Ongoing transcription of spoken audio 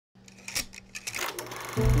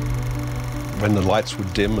When the lights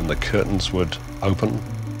would dim and the curtains would open,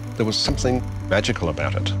 there was something magical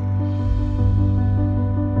about it.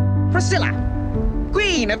 Priscilla,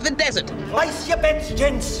 Queen of the Desert. Place your bets,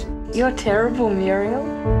 gents. You're terrible, Muriel.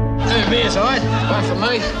 2 beers, all right? One for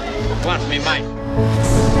me, one for me mate.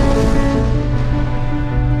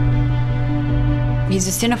 He's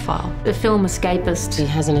a cinephile. A film escapist. He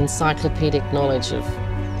has an encyclopedic knowledge of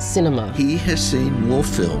cinema. He has seen more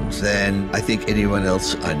films than I think anyone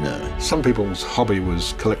else I know. Some people's hobby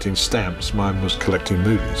was collecting stamps. Mine was collecting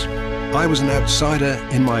movies. I was an outsider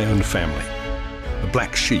in my own family, a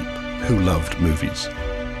black sheep who loved movies.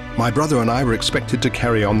 My brother and I were expected to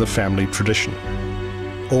carry on the family tradition.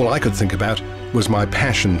 All I could think about was my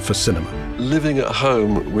passion for cinema. Living at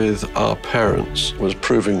home with our parents was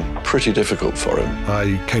proving pretty difficult for him.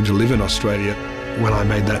 I came to live in Australia. When I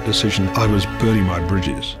made that decision, I was burning my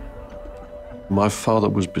bridges. My father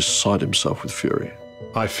was beside himself with fury.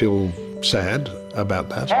 I feel sad about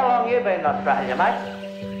that. How long you been in Australia,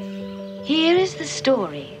 mate? Here is the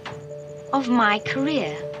story of my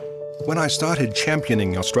career. When I started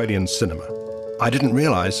championing Australian cinema, I didn't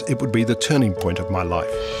realise it would be the turning point of my life.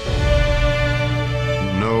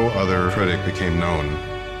 No other critic became known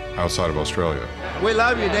outside of Australia. We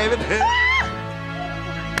love you, David.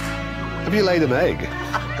 Have you laid an egg?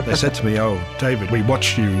 They said to me, "Oh, David, we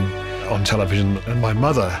watch you on television," and my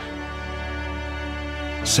mother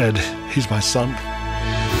said, "He's my son."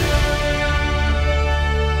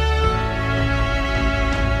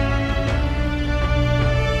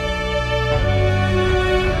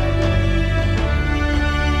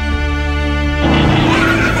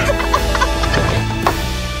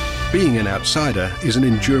 Being an outsider is an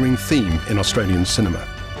enduring theme in Australian cinema.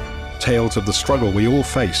 Tales of the struggle we all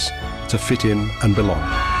face to fit in and belong.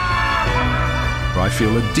 I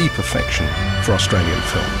feel a deep affection for Australian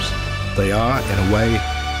films. They are, in a way,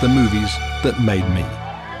 the movies that made me.